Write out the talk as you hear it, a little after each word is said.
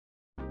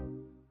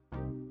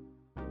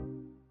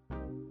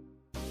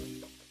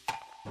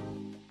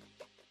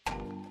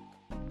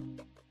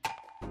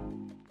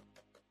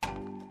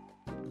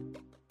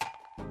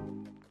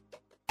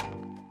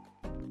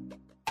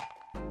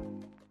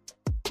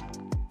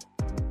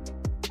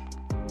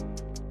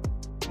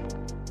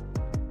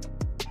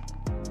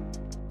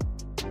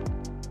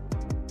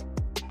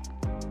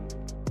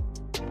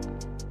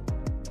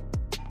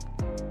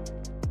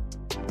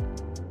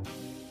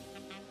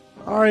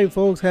All right,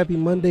 folks, happy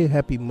Monday.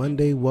 Happy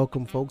Monday.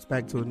 Welcome, folks,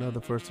 back to another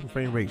First and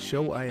Frame Rate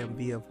show. I am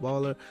VF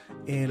Baller,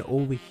 and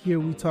over here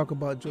we talk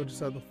about Georgia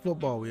Southern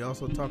football. We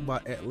also talk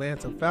about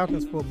Atlanta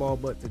Falcons football,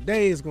 but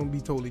today is going to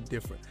be totally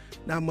different.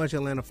 Not much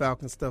Atlanta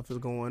Falcons stuff is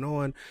going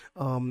on.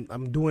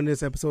 I'm doing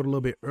this episode a little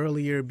bit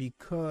earlier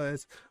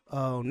because,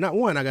 I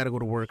got to go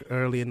to work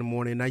early in the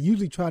morning. I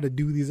usually try to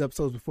do these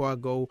episodes before I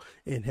go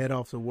and head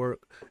off to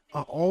work.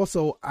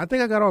 Also, I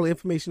think I got all the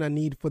information I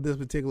need for this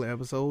particular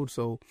episode,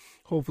 so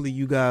hopefully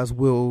you guys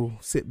will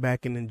sit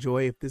back and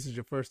enjoy. If this is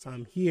your first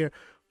time here,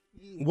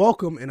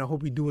 welcome, and I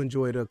hope you do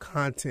enjoy the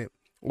content.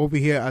 Over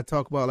here, I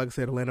talk about, like I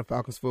said, Atlanta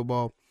Falcons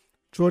football,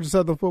 Georgia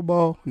Southern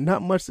football.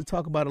 Not much to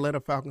talk about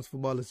Atlanta Falcons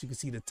football, as you can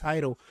see the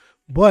title,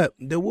 but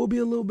there will be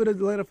a little bit of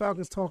Atlanta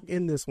Falcons talk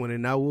in this one,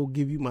 and I will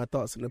give you my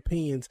thoughts and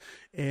opinions.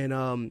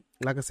 And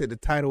like I said, the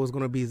title is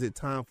going to be, is it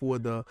time for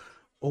the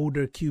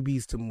older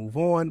QBs to move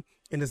on?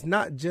 And it's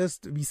not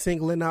just to be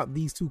singling out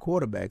these two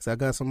quarterbacks. I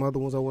got some other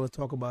ones I want to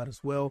talk about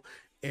as well.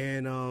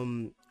 And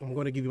I'm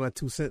going to give you my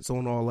 2 cents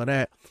on all of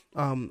that.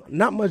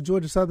 Not much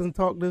Georgia Southern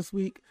talk this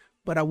week,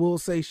 but I will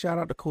say shout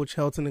out to Coach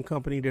Helton and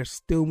company. They're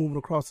still moving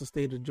across the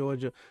state of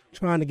Georgia,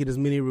 trying to get as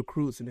many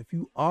recruits. And if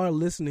you are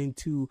listening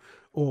to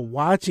or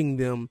watching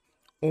them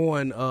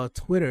on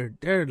Twitter,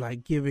 they're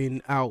like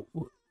giving out,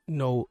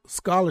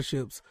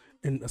 scholarships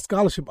and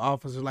scholarship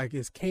offers are like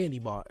it's candy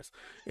bars.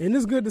 And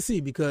it's good to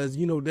see because,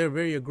 they're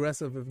very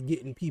aggressive of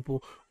getting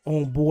people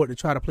on board to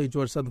try to play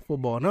Georgia Southern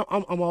football. And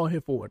I'm all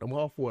here for it. I'm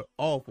all for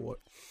it.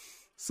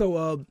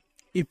 So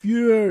if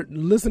you're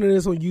listening to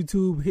this on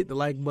YouTube, hit the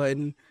like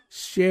button,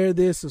 share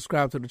this,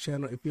 subscribe to the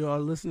channel. If you are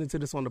listening to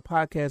this on the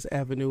podcast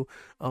avenue,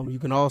 you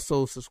can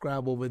also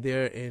subscribe over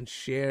there and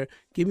share.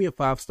 Give me a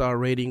 5-star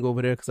rating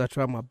over there because I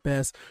try my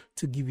best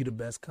to give you the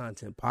best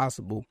content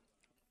possible.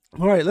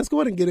 All right, let's go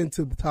ahead and get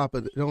into the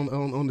topic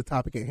on the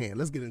topic at hand.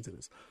 Let's get into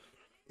this.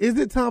 Is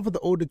it time for the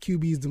older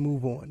QBs to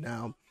move on?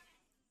 Now,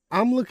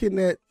 I'm looking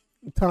at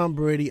Tom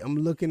Brady. I'm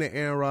looking at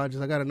Aaron Rodgers.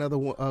 I got another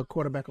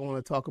quarterback I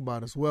want to talk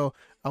about as well.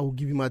 I will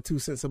give you my 2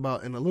 cents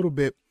about in a little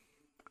bit.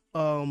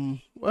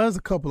 There's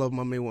a couple of them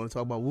I may want to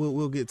talk about.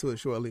 We'll get to it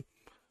shortly.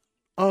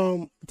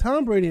 Tom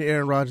Brady and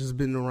Aaron Rodgers have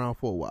been around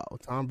for a while.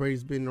 Tom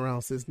Brady's been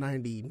around since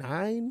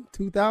 99,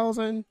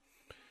 2000.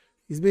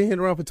 He's been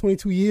here around for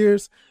 22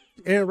 years.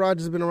 Aaron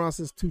Rodgers has been around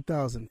since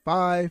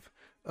 2005.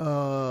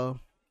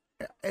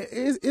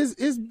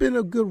 It's been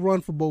a good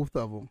run for both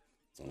of them.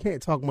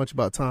 Can't talk much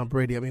about Tom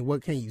Brady. I mean,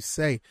 what can you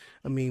say?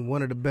 I mean,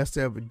 one of the best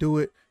to ever do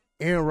it.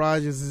 Aaron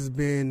Rodgers has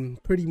been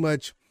pretty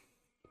much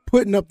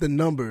putting up the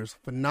numbers,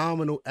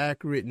 phenomenal,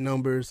 accurate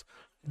numbers.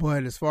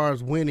 But as far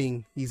as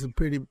winning, he's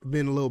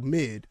been a little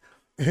mid.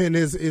 And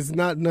it's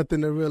not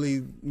nothing to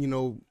really,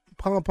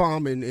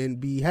 pom-pom and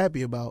be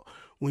happy about.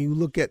 When you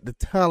look at the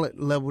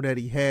talent level that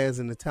he has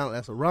and the talent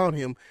that's around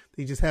him,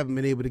 they just haven't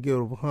been able to get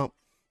over the hump.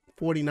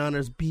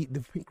 49ers beat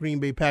the Green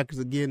Bay Packers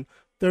again,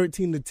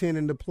 13-10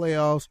 in the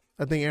playoffs.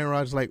 I think Aaron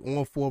Rodgers like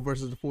 1-4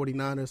 versus the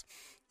 49ers.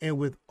 And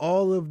with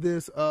all of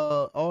this,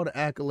 all the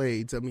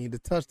accolades, I mean, the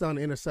touchdown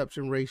to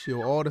interception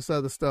ratio, all this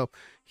other stuff,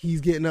 he's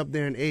getting up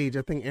there in age.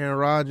 I think Aaron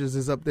Rodgers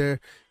is up there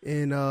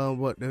in,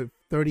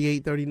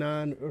 38,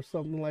 39 or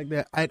something like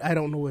that. I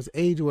don't know his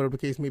age or whatever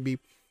the case may be.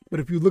 But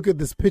if you look at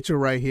this picture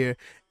right here,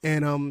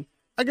 and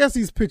I guess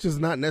these pictures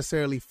not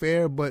necessarily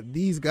fair, but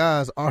these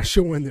guys are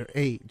showing their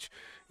age.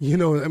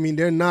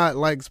 They're not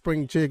like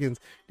spring chickens.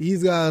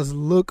 These guys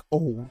look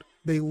old.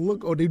 They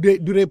look old. Do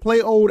they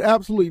play old?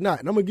 Absolutely not.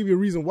 And I'm going to give you a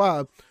reason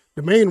why,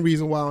 the main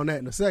reason why on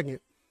that in a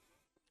second.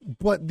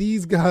 But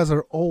these guys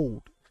are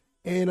old.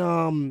 And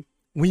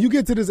when you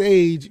get to this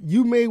age,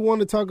 you may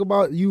want to talk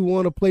about you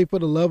want to play for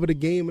the love of the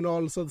game and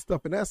all this other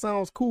stuff. And that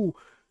sounds cool.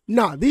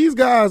 Nah, these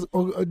guys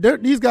are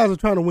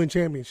trying to win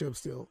championships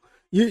still.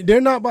 They're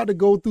not about to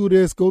go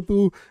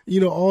through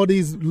all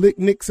these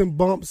nicks and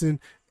bumps and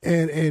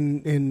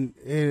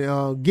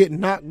get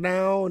knocked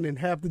down and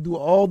have to do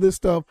all this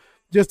stuff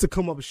just to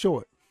come up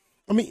short.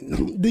 I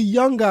mean, the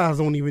young guys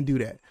don't even do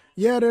that.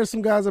 Yeah, there's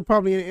some guys that are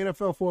probably in the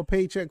NFL for a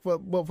paycheck, but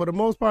for the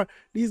most part,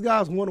 these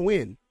guys want to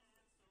win.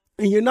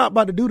 And you're not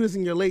about to do this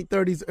in your late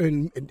 30s,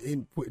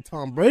 and with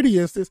Tom Brady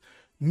instance,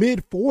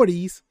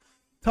 mid-40s,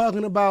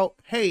 talking about,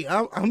 hey,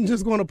 I'm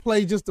just going to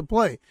play just to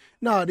play.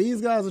 No,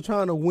 these guys are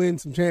trying to win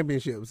some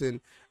championships. And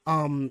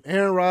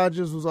Aaron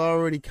Rodgers was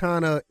already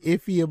kind of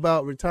iffy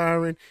about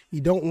retiring.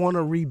 He don't want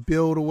to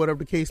rebuild or whatever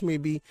the case may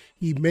be.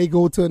 He may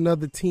go to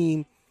another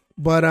team.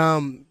 But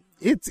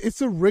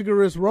it's a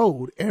rigorous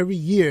road every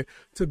year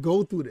to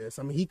go through this.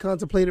 I mean, he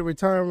contemplated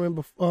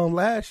retirement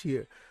last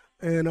year.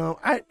 And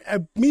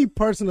me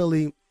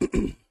personally,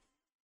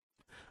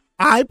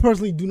 I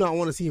personally do not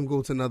want to see him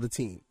go to another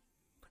team.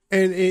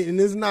 And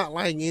it's not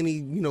like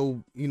any,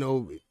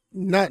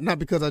 not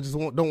because I just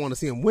don't want to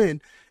see him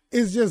win.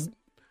 It's just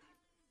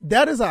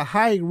that is a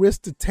high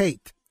risk to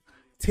take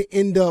to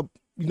end up,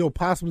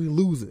 possibly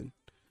losing.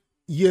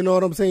 You know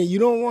what I'm saying? You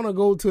don't want to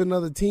go to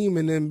another team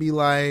and then be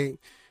like,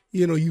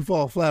 you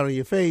fall flat on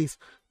your face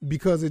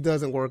because it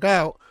doesn't work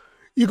out.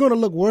 You're going to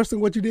look worse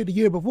than what you did the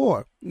year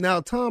before. Now,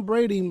 Tom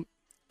Brady,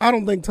 I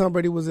don't think Tom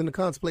Brady was in the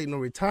contemplating on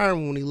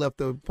retiring when he left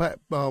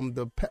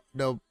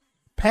the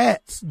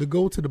Pats to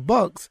go to the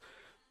Bucks.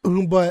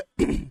 But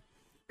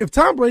if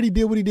Tom Brady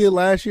did what he did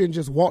last year and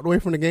just walked away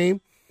from the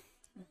game,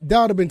 that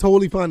would have been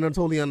totally fine and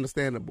totally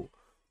understandable.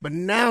 But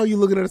now you're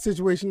looking at a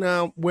situation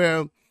now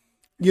where,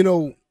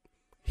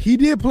 he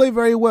did play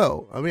very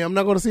well. I mean, I'm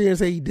not going to sit here and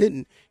say he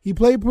didn't. He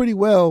played pretty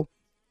well,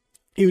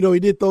 even though he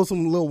did throw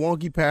some little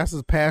wonky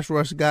passes. Pass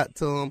rush got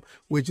to him,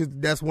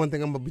 that's one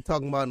thing I'm going to be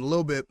talking about in a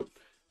little bit.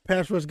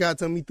 Pass rush got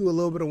to him. He threw a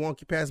little bit of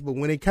wonky passes, but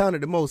when it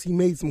counted the most, he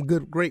made some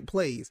great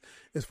plays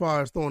as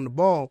far as throwing the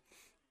ball.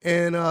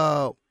 And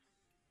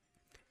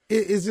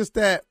it's just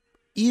that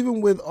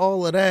even with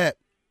all of that,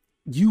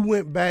 you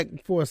went back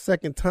for a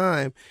second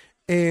time.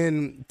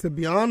 And to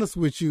be honest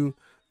with you,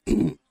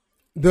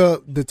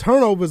 the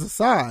turnovers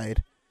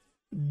aside,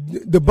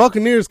 the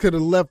Buccaneers could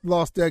have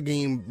lost that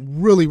game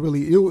really,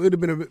 really. It would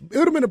have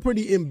been a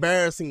pretty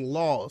embarrassing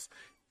loss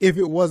if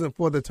it wasn't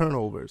for the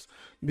turnovers,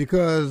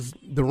 because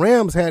the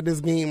Rams had this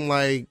game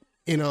like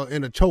in a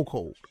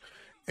chokehold.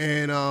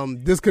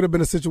 And this could have been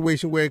a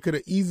situation where it could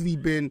have easily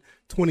been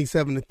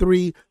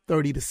 27-3,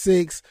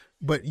 30-6.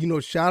 But,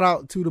 shout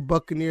out to the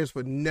Buccaneers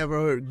for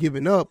never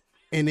giving up.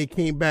 And they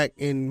came back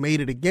and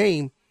made it a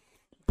game.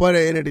 But at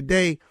the end of the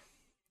day,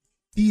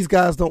 these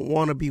guys don't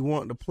want to be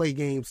wanting to play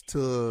games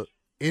to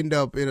end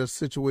up in a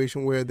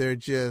situation where they're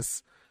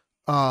just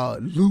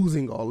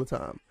losing all the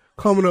time,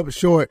 coming up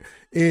short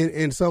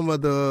in some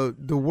of the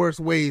worst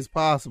ways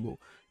possible.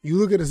 You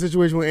look at the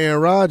situation with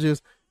Aaron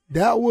Rodgers,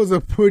 that was a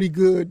pretty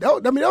good. I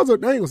ain't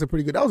gonna say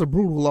pretty good. That was a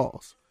brutal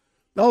loss.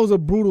 That was a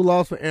brutal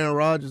loss for Aaron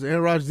Rodgers.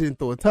 Aaron Rodgers didn't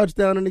throw a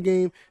touchdown in the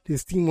game.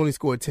 His team only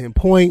scored 10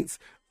 points.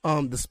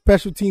 The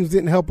special teams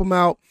didn't help him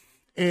out.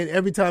 And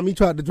every time he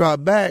tried to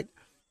drop back,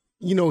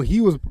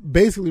 he was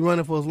basically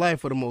running for his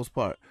life for the most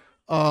part.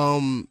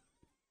 The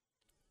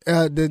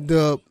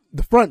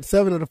front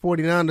seven of the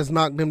 49ers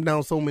knocked him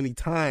down so many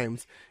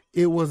times.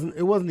 It wasn't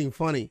even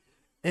funny.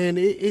 And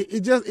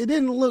it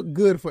didn't look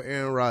good for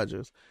Aaron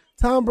Rodgers.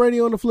 Tom Brady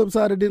on the flip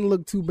side, it didn't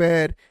look too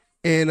bad.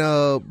 And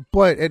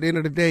but at the end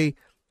of the day,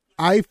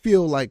 I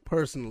feel like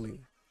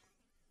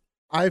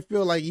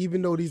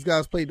even though these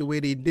guys played the way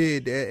they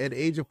did at the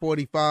age of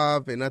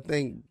 45, and I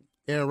think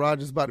Aaron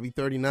Rodgers is about to be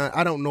 39.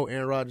 I don't know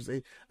Aaron Rodgers'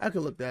 age. I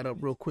could look that up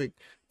real quick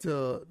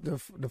to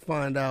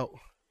find out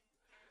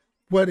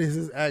what is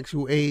his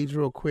actual age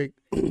real quick.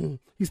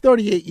 He's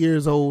 38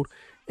 years old,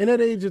 and at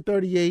the age of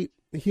 38,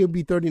 he'll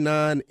be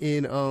 39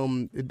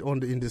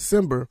 in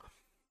December.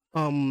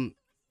 And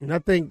I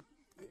think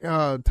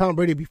Tom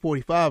Brady will be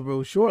 45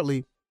 real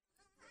shortly.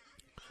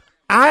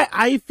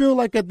 I feel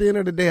like at the end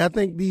of the day, I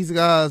think these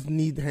guys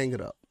need to hang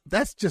it up.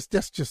 That's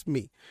just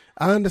me.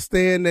 I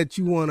understand that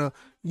you want to,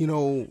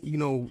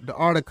 the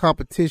art of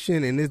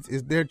competition, and it's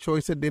their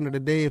choice at the end of the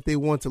day if they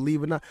want to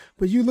leave or not.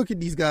 But you look at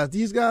these guys,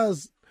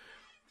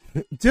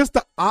 just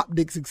the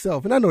optics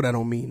itself, and I know that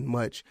don't mean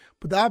much,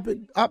 but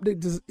the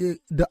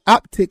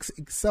optics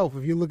itself,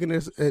 if you're looking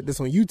at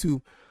this on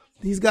YouTube,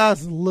 these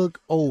guys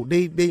look old.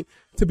 They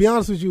to be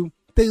honest with you,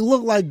 they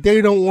look like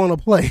they don't want to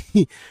play.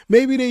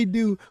 Maybe they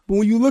do, but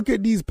when you look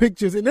at these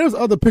pictures, and there's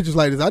other pictures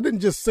like this, I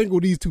didn't just single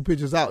these two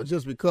pictures out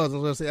just because I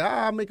was gonna say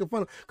I'm making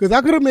fun of, because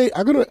I could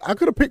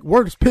have picked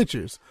worse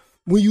pictures.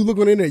 When you look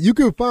on the internet, you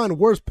can find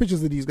worse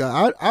pictures of these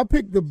guys. I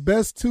picked the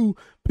best two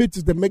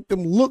pictures that make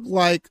them look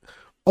like,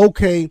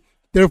 okay,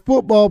 they're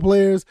football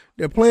players,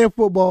 they're playing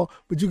football,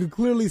 but you can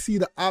clearly see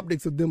the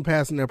optics of them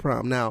passing their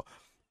prime. Now,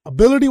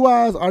 ability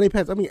wise, are they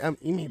passing? I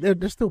mean,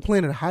 they're still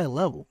playing at a high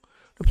level.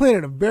 They're playing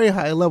at a very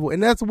high level,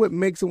 and that's what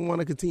makes them want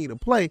to continue to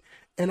play.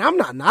 And I'm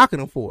not knocking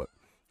them for it.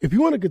 If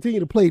you want to continue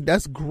to play,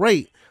 that's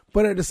great.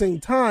 But at the same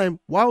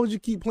time, why would you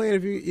keep playing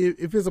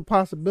if it's a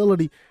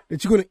possibility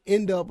that you're going to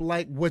end up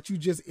like what you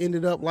just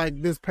ended up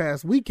like this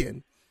past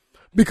weekend?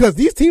 Because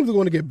these teams are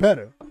going to get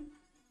better.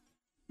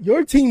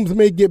 Your teams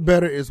may get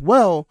better as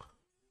well,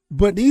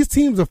 but these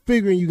teams are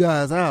figuring you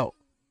guys out.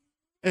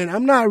 And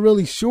I'm not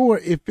really sure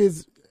if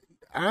it's,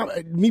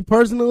 me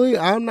personally,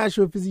 I'm not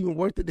sure if it's even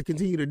worth it to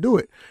continue to do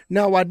it.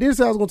 Now, I did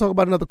say I was going to talk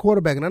about another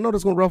quarterback, and I know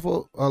that's going to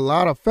ruffle a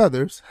lot of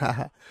feathers,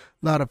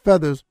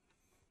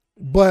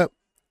 but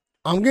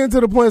I'm getting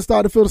to the point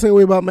starting to feel the same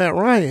way about Matt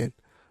Ryan.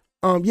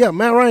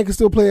 Matt Ryan can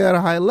still play at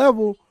a high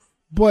level,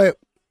 but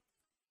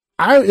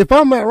if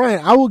I'm Matt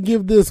Ryan, I will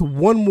give this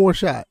one more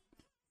shot.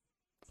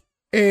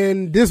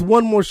 And this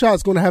one more shot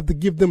is going to have to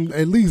give them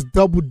at least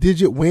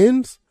double-digit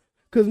wins.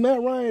 Because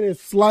Matt Ryan is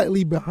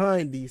slightly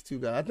behind these two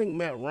guys. I think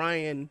Matt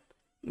Ryan,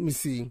 let me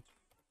see.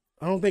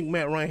 I don't think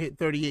Matt Ryan hit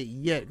 38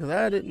 yet. Because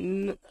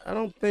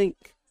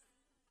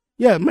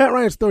Matt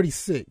Ryan's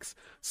 36.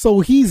 So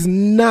he's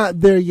not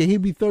there yet.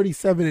 He'll be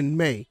 37 in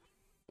May.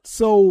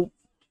 So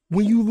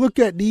when you look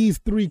at these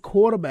three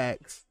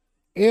quarterbacks,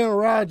 Aaron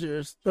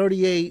Rodgers,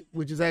 38,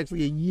 which is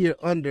actually a year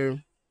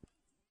under.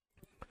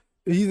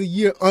 He's a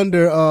year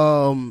under.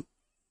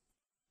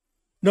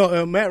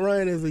 Matt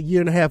Ryan is a year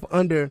and a half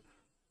under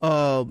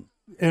Aaron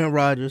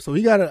Rodgers. So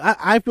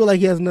I feel like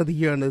he has another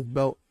year on his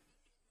belt.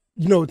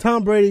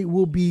 Tom Brady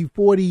will be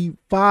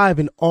 45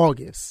 in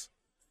August.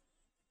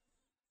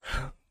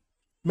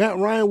 Matt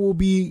Ryan will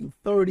be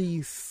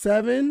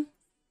 37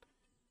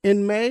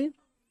 in May.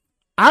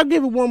 I'll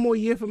give it one more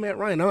year for Matt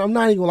Ryan. I'm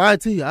not even gonna lie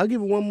to you. I'll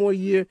give it one more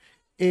year,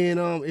 and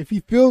if he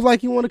feels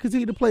like he want to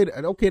continue to play,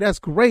 okay, that's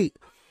great.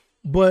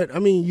 But I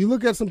mean, you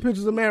look at some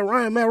pictures of Matt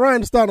Ryan. Matt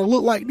Ryan is starting to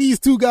look like these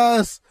two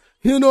guys.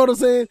 You know what I'm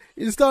saying?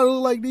 It's starting to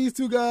look like these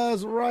two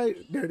guys right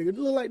there. They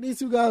look like these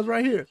two guys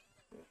right here.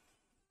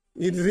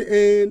 And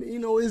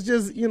it's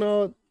just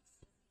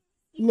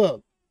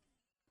look,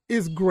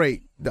 it's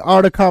great. The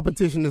art of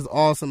competition is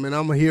awesome, and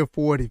I'm here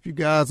for it. If you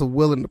guys are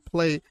willing to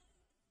play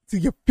to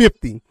your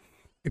 50,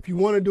 if you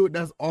want to do it,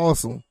 that's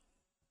awesome.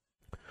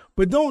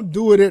 But don't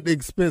do it at the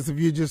expense of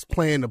you just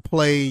playing to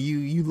play.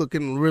 You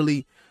looking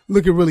really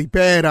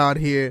bad out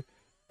here,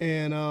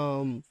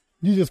 and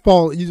you just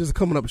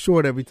coming up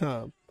short every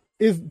time.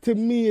 To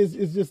me,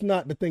 it's just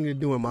not the thing to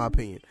do, in my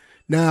opinion.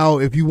 Now,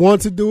 if you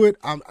want to do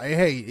it, by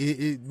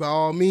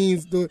all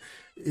means, do it.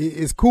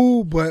 It's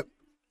cool, but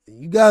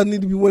you guys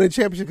need to be winning a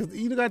championship, because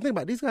you got to think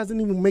about it. These guys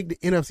didn't even make the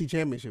NFC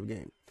Championship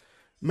game.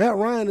 Matt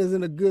Ryan is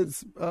in a good,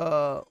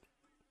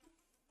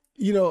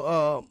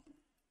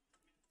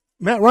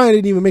 Matt Ryan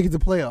didn't even make it to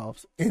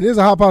playoffs, and there's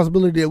a high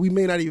possibility that we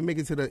may not even make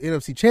it to the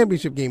NFC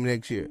Championship game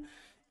next year.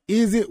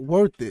 Is it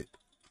worth it?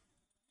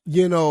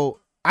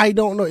 I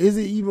don't know. Is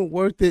it even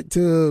worth it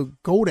to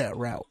go that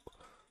route?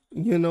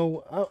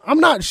 I'm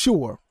not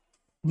sure.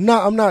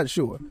 I'm not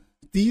sure.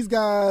 These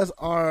guys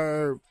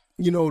are,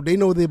 they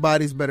know their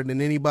bodies better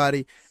than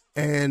anybody,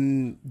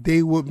 and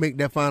they would make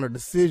that final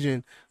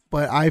decision.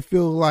 But I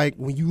feel like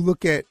when you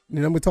look at, and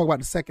I'm going to talk about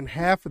the second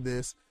half of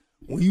this,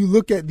 when you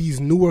look at these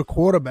newer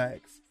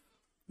quarterbacks,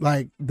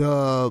 like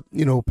the,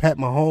 Pat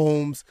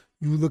Mahomes,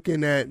 you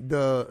looking at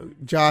the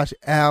Josh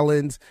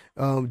Allens,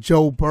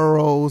 Joe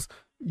Burrows,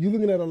 you're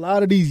looking at a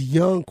lot of these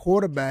young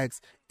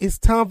quarterbacks. It's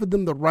time for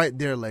them to write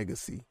their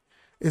legacy.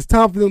 It's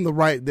time for them to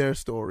write their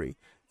story.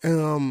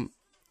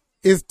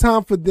 It's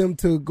time for them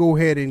to go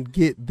ahead and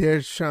get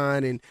their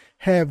shine and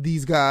have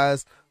these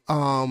guys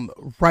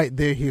write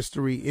their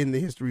history in the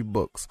history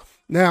books.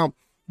 Now,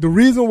 the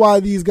reason why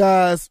these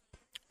guys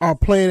are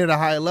playing at a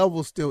high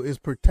level still is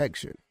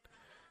protection.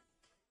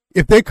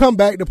 If they come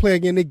back to play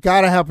again, they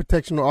got to have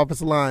protection on the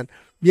offensive line.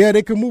 Yeah,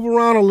 they can move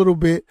around a little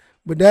bit,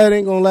 but that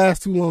ain't going to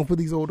last too long for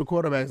these older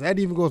quarterbacks. That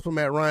even goes for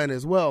Matt Ryan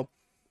as well.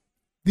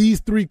 These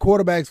three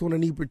quarterbacks going to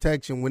need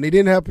protection. When they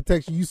didn't have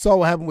protection, you saw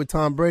what happened with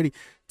Tom Brady.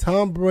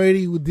 Tom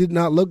Brady did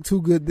not look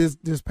too good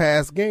this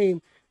past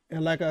game.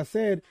 And like I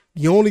said,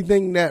 the only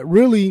thing that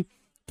really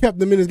kept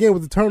them in this game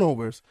was the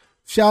turnovers.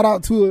 Shout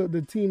out to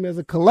the team as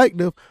a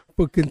collective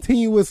for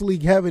continuously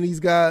having these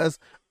guys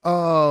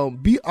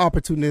be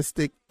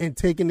opportunistic and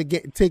taking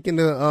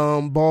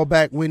the ball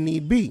back when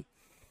need be.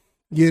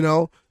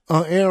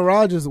 Aaron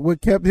Rodgers,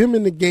 what kept him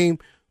in the game,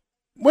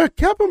 what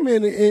kept him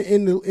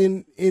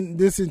in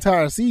this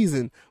entire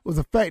season was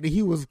the fact that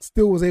he was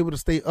able to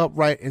stay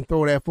upright and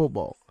throw that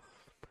football.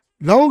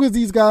 Long as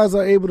these guys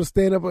are able to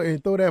stand up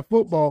and throw that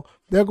football,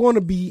 they're going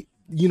to be,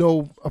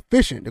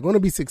 efficient. They're going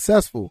to be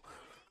successful.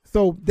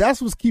 So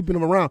that's what's keeping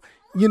them around.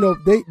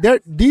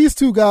 These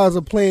two guys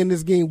are playing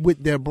this game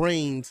with their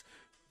brains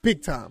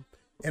big time.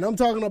 And I'm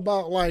talking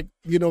about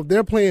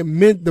they're playing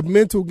the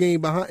mental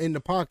game behind in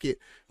the pocket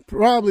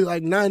probably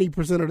like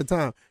 90% of the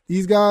time.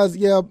 These guys,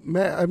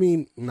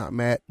 not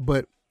Matt,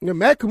 but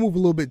Matt can move a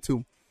little bit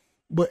too.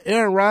 But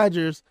Aaron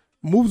Rodgers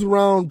moves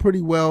around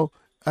pretty well.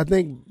 I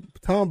think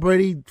Tom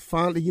Brady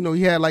finally,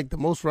 he had like the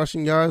most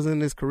rushing yards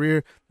in his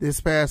career this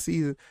past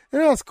season.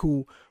 And that's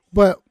cool.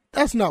 But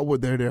that's not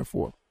what they're there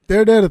for.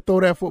 They're there to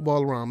throw that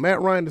football around.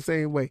 Matt Ryan the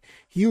same way.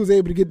 He was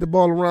able to get the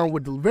ball around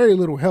with very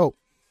little help.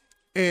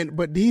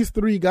 But these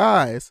three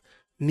guys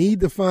need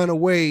to find a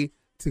way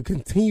to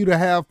continue to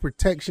have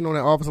protection on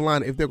that offensive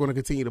line if they're going to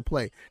continue to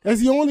play.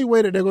 That's the only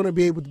way that they're going to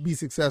be able to be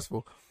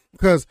successful.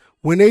 Because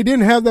when they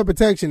didn't have that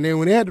protection, then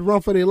when they had to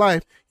run for their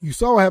life, you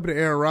saw what happened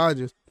to Aaron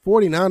Rodgers.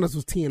 49ers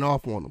was teeing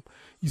off on them.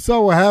 You saw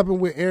what happened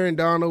with Aaron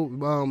Donald,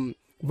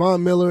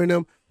 Von Miller and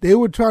them. They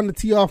were trying to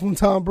tee off on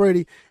Tom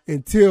Brady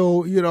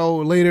until,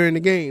 later in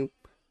the game.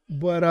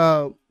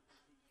 But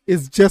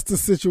it's just a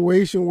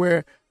situation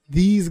where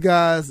these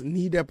guys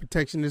need that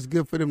protection. It's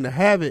good for them to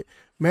have it.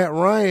 Matt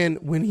Ryan,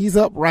 when he's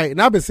upright, and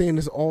I've been saying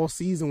this all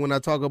season when I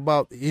talk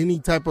about any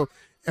type of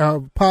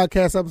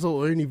podcast episode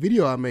or any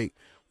video I make,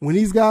 when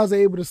these guys are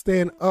able to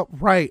stand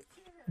upright,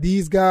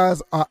 these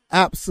guys are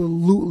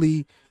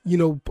absolutely,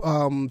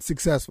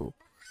 successful.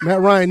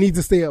 Matt Ryan needs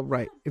to stay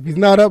upright. If he's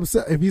not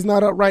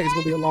upright, it's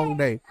gonna be a long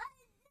day.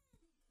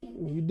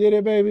 You did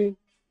it, baby.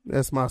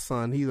 That's my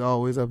son. He's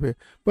always up here.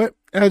 But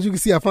as you can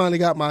see, I finally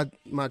got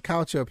my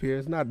couch up here.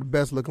 It's not the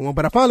best looking one,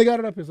 but I finally got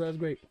it up here, so that's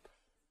great.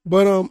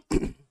 But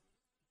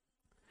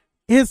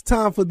it's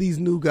time for these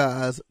new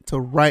guys to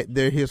write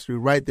their history,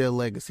 write their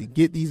legacy.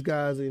 Get these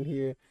guys in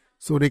here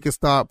so they can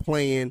start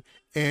playing,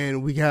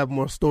 and we can have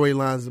more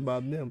storylines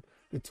about them.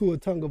 The Tua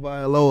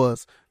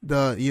Tagovailoas,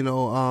 the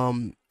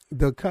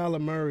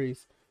Kyler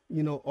Murrays,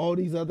 all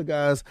these other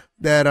guys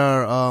that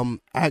are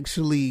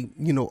actually,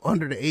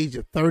 under the age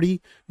of 30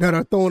 that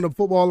are throwing the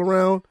football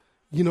around.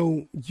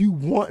 you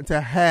want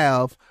to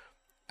have.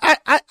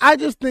 I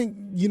just think,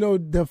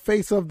 the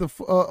face of the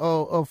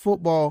of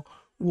football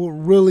will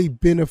really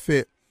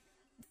benefit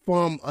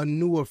from a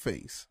newer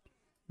face.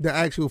 The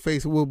actual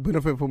face will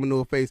benefit from a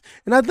newer face.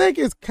 And I think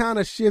it's kind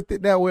of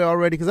shifted that way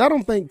already, because I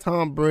don't think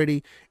Tom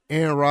Brady,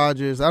 Aaron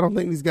Rodgers, I don't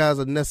think these guys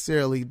are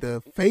necessarily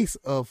the face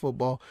of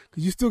football,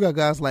 because you still got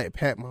guys like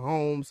Pat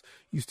Mahomes.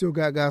 You still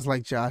got guys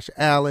like Josh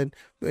Allen.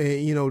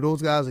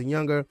 Those guys are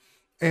younger.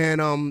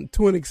 And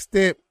to an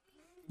extent,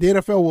 the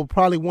NFL will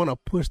probably want to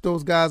push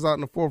those guys out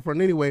in the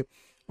forefront anyway.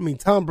 I mean,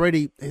 Tom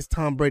Brady is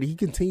Tom Brady. He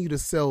continued to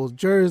sell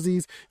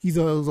jerseys. He's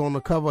on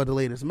the cover of the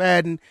latest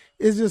Madden.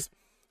 It's just,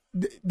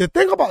 the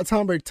thing about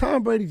Tom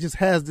Brady just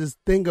has this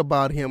thing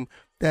about him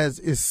that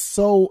is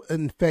so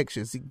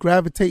infectious. He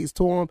gravitates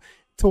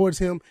towards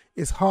him.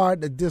 It's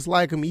hard to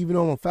dislike him, even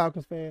though I'm a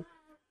Falcons fan.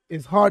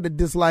 It's hard to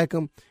dislike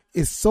him.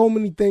 It's so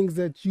many things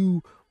that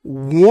you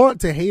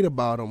want to hate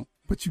about him,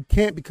 but you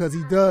can't, because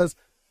he does,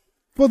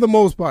 for the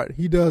most part,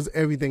 he does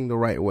everything the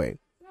right way.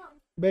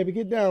 Baby,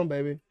 get down,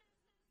 baby.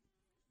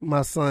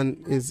 My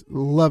son is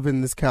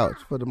loving this couch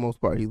for the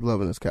most part. He's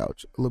loving this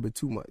couch a little bit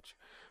too much.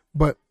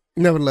 But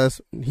nevertheless,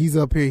 he's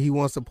up here. He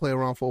wants to play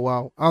around for a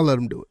while. I'll let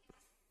him do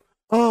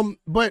it.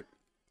 But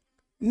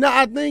no,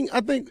 I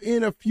think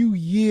in a few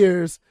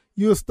years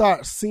you'll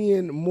start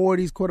seeing more of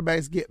these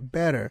quarterbacks get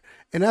better,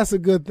 and that's a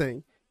good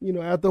thing.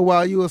 After a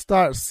while, you will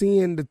start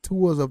seeing the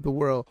Tuas of the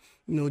world.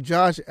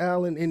 Josh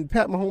Allen and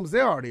Pat Mahomes, they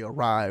already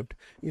arrived.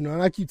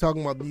 And I keep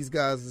talking about these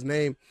guys'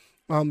 name.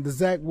 The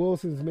Zach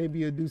Wilsons, maybe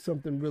he'll do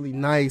something really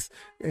nice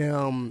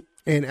and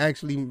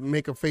actually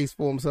make a face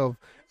for himself.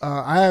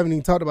 I haven't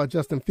even talked about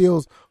Justin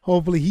Fields.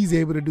 Hopefully he's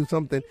able to do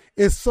something.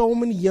 There's so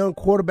many young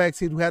quarterbacks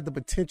here who have the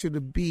potential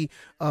to be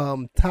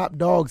top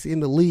dogs in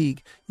the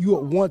league. You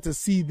would want to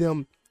see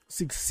them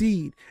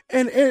succeed.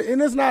 And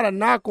it's not a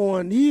knock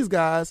on these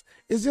guys.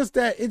 It's just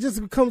that it just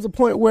becomes a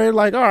point where,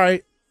 like, all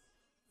right,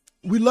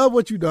 we love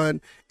what you've done.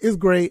 It's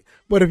great.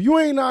 But if you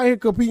ain't out here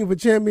competing for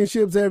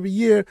championships every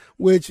year,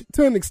 which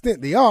to an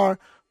extent they are,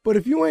 but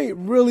if you ain't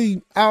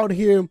really out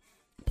here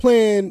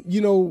playing,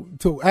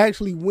 to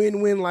actually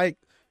win like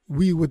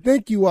we would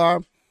think you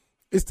are,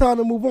 it's time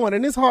to move on.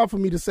 And it's hard for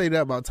me to say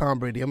that about Tom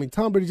Brady. I mean,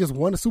 Tom Brady just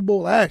won a Super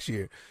Bowl last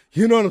year.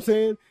 You know what I'm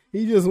saying?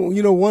 He just,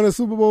 won a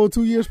Super Bowl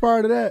 2 years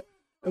prior to that.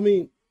 I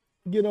mean,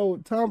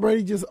 Tom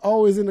Brady just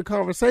always in the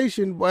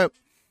conversation, but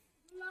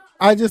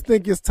I just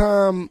think it's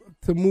time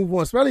to move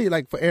on, especially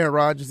like for Aaron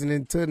Rodgers, and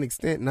then to an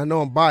extent, and I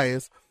know I'm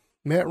biased,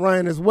 Matt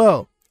Ryan as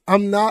well.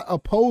 I'm not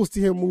opposed to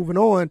him moving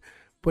on,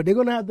 but they're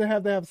going to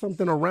have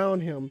something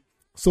around him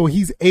so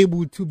he's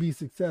able to be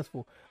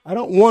successful. I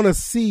don't want to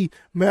see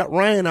Matt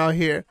Ryan out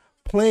here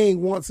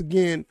playing once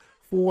again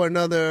for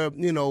another,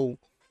 8-9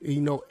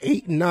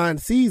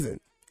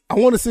 season. I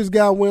want to see this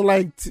guy win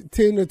like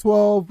 10 to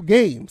 12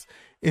 games.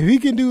 If he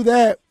can do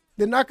that,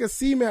 then I can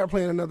see Matt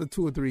playing another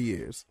 2 or 3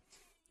 years,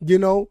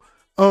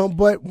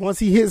 But once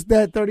he hits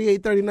that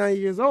 38, 39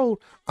 years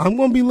old, I'm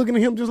going to be looking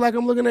at him just like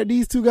I'm looking at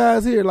these two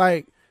guys here.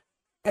 Like,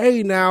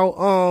 hey,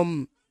 now,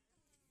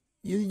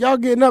 y'all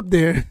getting up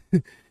there.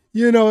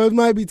 It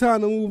might be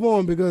time to move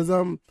on because,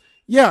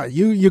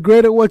 you're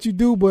great at what you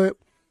do, but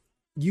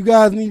you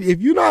guys need, if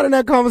you're not in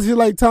that conversation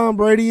like Tom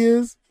Brady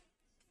is,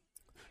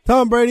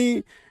 Tom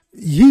Brady,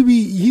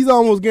 he's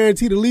almost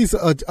guaranteed at least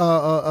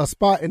a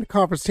spot in the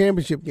conference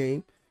championship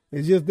game.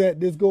 It's just that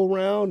this go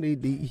round,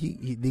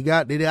 they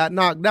got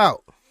knocked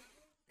out.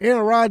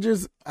 Aaron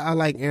Rodgers, I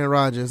like Aaron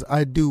Rodgers,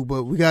 I do,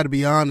 but we got to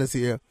be honest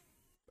here.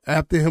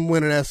 After him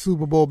winning that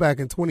Super Bowl back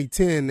in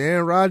 2010,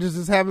 Aaron Rodgers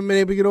just haven't been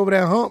able to get over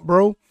that hump,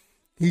 bro.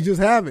 He just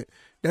haven't.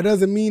 That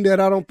doesn't mean that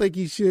I don't think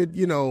he should,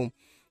 I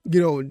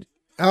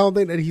don't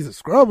think that he's a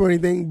scrub or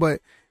anything,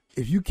 but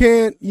if you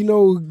can't,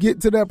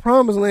 get to that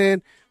promised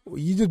land,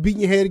 you just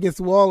beating your head against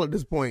the wall at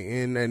this point,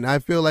 and I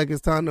feel like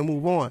it's time to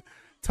move on.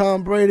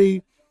 Tom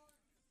Brady,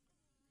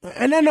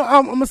 and then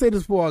I'm gonna say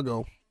this before I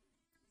go.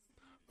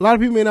 A lot of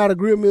people may not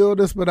agree with me on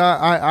this, but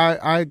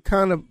I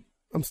kind of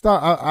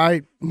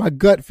my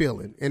gut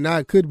feeling, and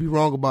I could be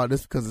wrong about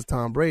this because it's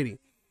Tom Brady.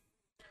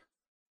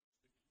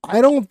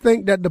 I don't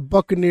think that the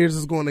Buccaneers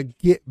is going to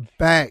get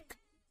back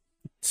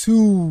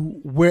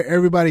to where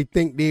everybody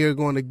think they are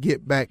going to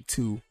get back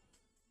to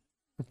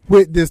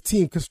with this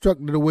team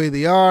constructed the way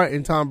they are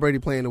and Tom Brady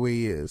playing the way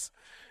he is.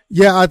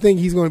 Yeah, I think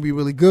he's going to be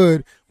really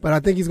good, but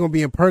I think he's going to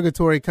be in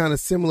purgatory, kind of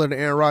similar to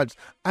Aaron Rodgers.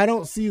 I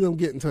don't see them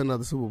getting to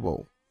another Super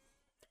Bowl.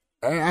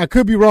 I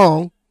could be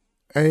wrong,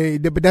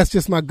 but that's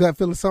just my gut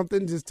feeling.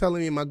 Something just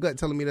telling me, my gut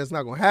telling me that's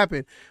not going to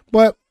happen.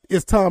 But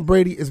it's Tom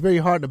Brady. It's very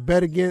hard to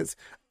bet against.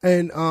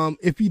 And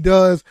if he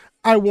does,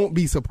 I won't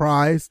be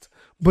surprised.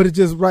 But it's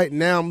just right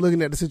now I'm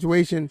looking at the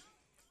situation.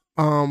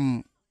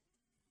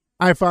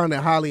 I find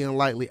it highly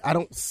unlikely. I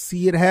don't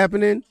see it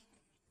happening.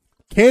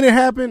 Can it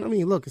happen? I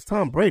mean, look, it's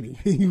Tom Brady.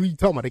 You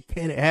talking about it?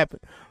 Can it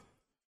happen?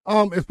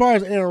 As far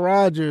as Aaron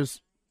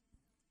Rodgers,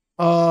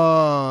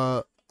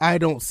 I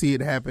don't see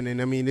it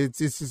happening. I mean, it's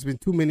just been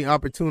too many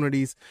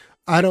opportunities.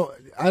 I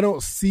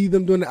don't see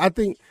them doing it. I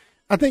think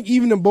I think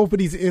even in both of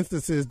these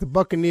instances, the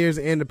Buccaneers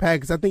and the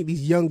Packers, I think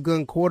these young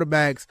gun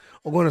quarterbacks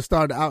are going to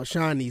start to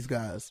outshine these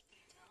guys.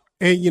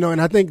 And, you know,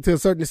 and I think to a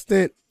certain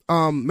extent,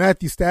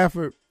 Matthew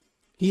Stafford,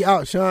 he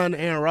outshined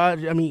Aaron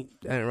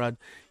Rodgers.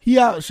 He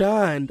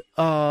outshined,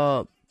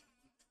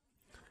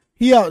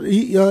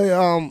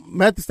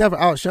 Matthew Stafford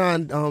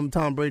outshined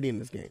Tom Brady in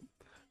this game.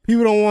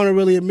 People don't want to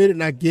really admit it,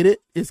 and I get it.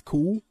 It's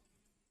cool.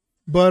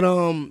 But,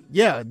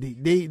 yeah,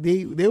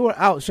 they were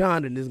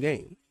outshined in this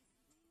game.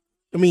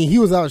 I mean, he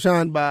was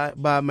outshined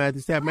by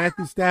Matthew Stafford.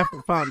 Matthew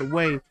Stafford found a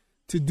way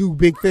to do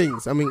big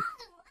things. I mean,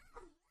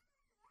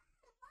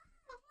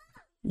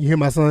 you hear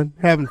my son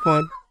having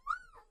fun?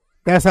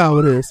 That's how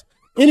it is.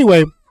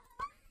 Anyway,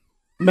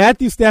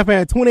 Matthew Stafford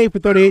had 28 for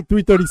 38,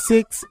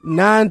 336,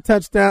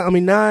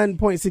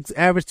 9.6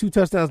 average, 2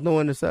 touchdowns, no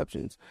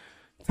interceptions.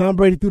 Tom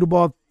Brady threw the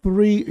ball for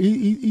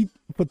 30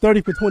 for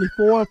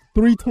 24,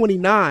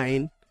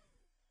 329,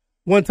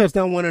 1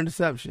 touchdown, 1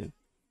 interception.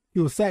 He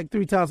was sacked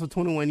 3 times for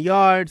 21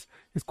 yards.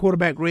 His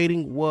quarterback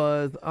rating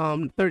was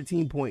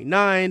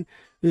 13.9.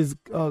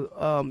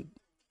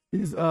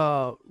 His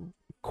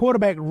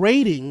quarterback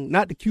rating,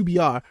 not the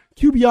QBR.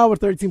 QBR was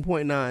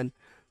 13.9.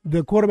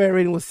 The quarterback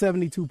rating was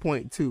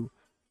 72.2.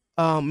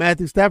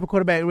 Matthew Stafford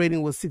quarterback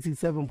rating was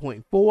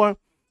 67.4,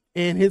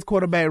 and his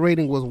quarterback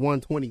rating was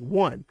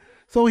 121.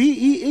 So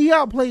he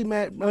outplayed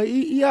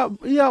he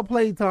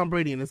outplayed Tom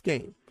Brady in this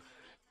game,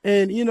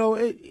 and you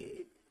know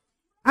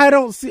I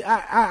don't see.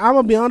 I'm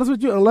gonna be honest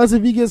with you. Unless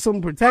if he gets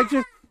some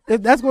protection,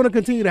 that's going to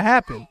continue to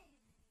happen.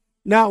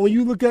 Now, when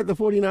you look at the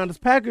 49ers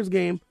Packers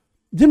game,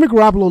 Jimmy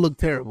Garoppolo looked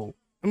terrible.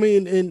 I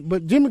mean,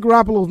 but Jimmy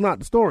Garoppolo is not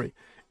the story.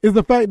 It's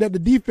the fact that the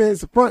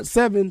defense front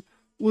seven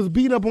was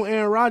beat up on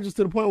Aaron Rodgers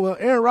to the point where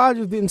Aaron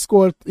Rodgers didn't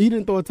score. He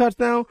didn't throw a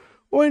touchdown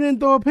or he didn't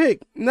throw a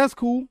pick, and that's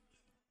cool.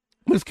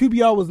 His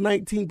QBR was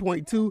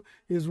 19.2.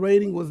 His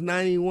rating was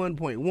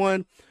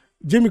 91.1.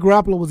 Jimmy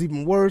Garoppolo was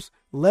even worse,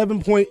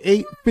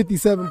 11.8,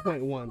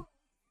 57.1.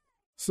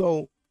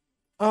 So,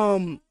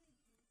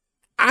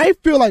 I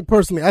feel like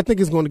personally, I think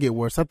it's going to get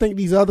worse. I think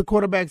these other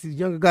quarterbacks, these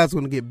younger guys, are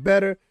going to get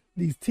better.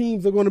 These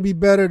teams are going to be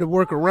better to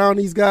work around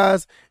these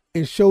guys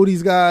and show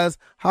these guys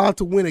how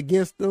to win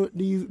against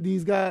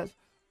these guys.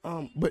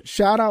 But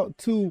shout out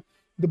to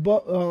the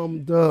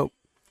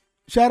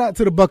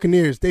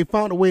Buccaneers. They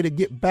found a way to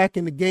get back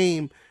in the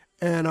game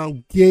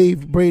and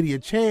gave Brady a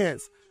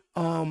chance.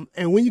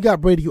 And when you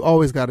got Brady, you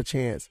always got a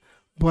chance.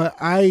 But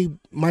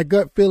my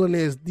gut feeling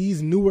is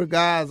these newer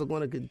guys are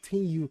going to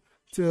continue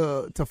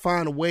to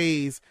find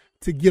ways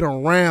to get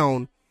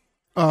around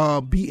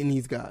beating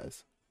these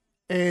guys.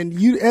 And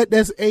you at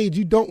this age,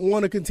 you don't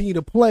want to continue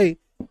to play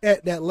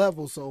at that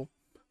level. So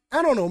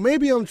I don't know.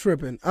 Maybe I'm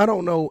tripping. I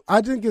don't know.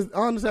 I think it's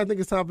time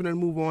for them to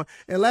move on.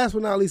 And last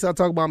but not least, I'll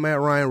talk about Matt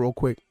Ryan real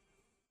quick.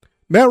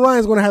 Matt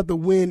Ryan's going to have to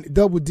win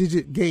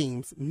double-digit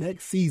games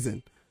next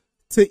season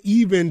to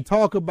even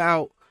talk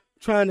about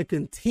trying to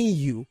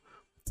continue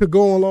to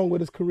go along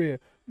with his career.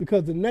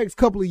 Because the next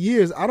couple of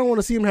years, I don't want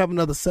to see him have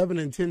another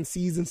 7-10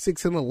 season,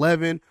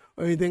 6-11,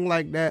 or anything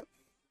like that.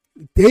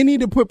 They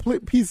need to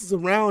put pieces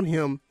around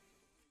him,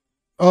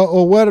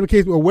 or whatever the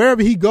case, or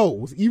wherever he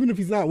goes, even if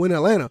he's not winning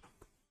Atlanta.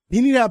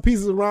 He need to have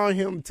pieces around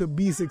him to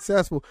be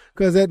successful.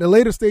 Because at the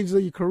later stages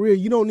of your career,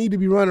 you don't need to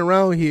be running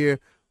around here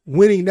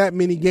winning that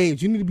many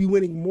games. You need to be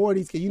winning more of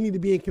these games. You need to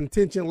be in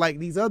contention like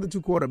these other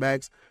two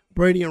quarterbacks,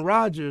 Brady and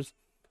Rodgers.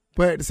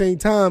 But at the same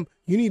time,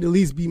 you need to at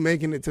least be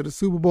making it to the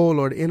Super Bowl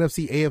or the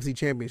NFC, AFC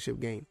championship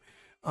game.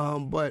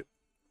 But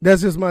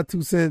that's just my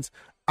 2 cents.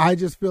 I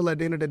just feel at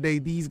the end of the day,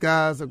 these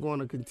guys are going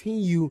to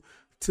continue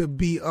to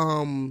be,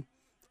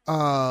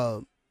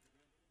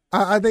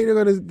 I think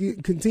they're going to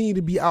continue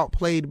to be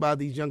outplayed by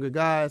these younger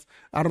guys.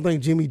 I don't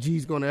think Jimmy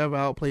G's going to ever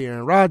outplay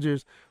Aaron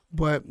Rodgers,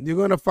 but you're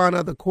going to find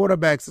other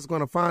quarterbacks that's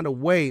going to find a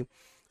way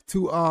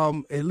to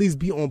at least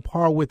be on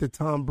par with the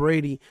Tom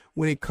Brady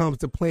when it comes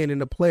to playing in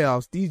the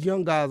playoffs. These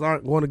young guys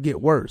aren't going to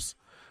get worse.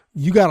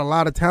 You got a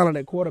lot of talent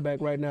at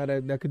quarterback right now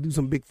that could do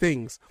some big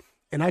things,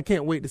 and I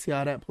can't wait to see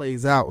how that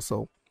plays out.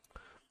 So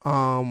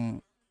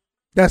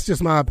that's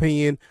just my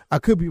opinion. I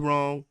could be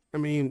wrong. I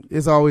mean,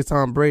 it's always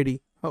Tom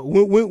Brady.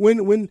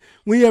 When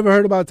you ever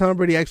heard about Tom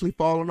Brady actually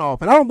falling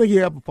off? And I don't think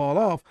he'll ever fall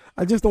off.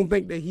 I just don't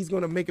think that he's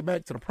going to make it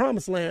back to the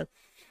promised land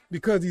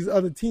because these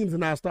other teams are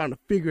now starting to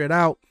figure it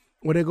out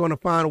where they're going to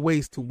find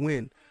ways to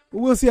win. But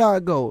we'll see how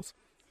it goes.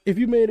 If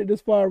you made it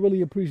this far, I really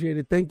appreciate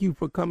it. Thank you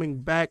for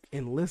coming back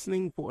and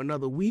listening for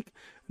another week.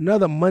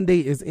 Another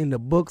Monday is in the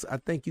books. I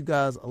thank you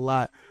guys a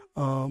lot.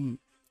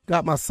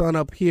 Got my son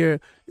up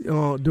here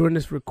during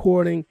this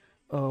recording.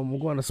 We're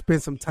going to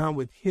spend some time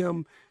with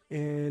him,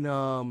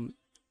 and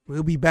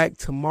we'll be back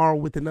tomorrow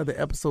with another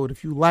episode.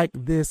 If you like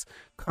this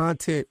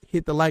content,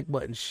 hit the like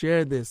button,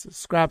 share this,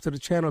 subscribe to the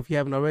channel if you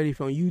haven't already. If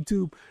you're on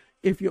YouTube,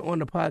 if you're on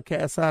the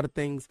podcast side of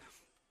things,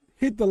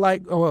 hit the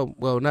like. Oh,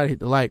 well, not hit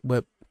the like,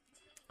 but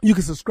you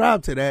can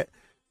subscribe to that,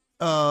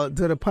 to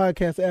the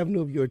podcast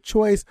avenue of your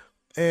choice.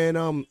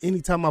 And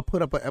anytime I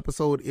put up an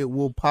episode, it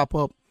will pop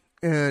up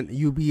and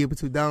you'll be able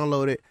to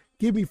download it,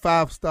 Give me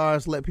 5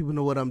 stars. Let people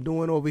know what I'm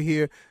doing over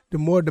here. The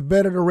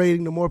better the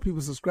rating, the more people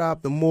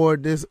subscribe, the more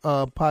this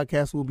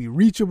podcast will be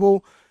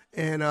reachable.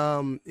 And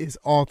it's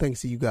all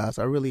thanks to you guys.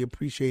 I really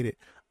appreciate it.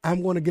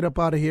 I'm going to get up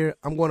out of here.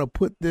 I'm going to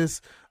put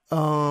this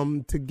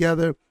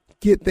together,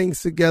 get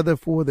things together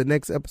for the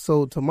next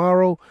episode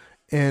tomorrow.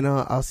 And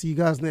I'll see you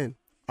guys then.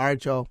 All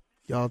right, y'all.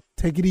 Y'all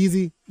take it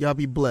easy. Y'all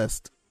be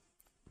blessed.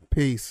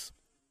 Peace.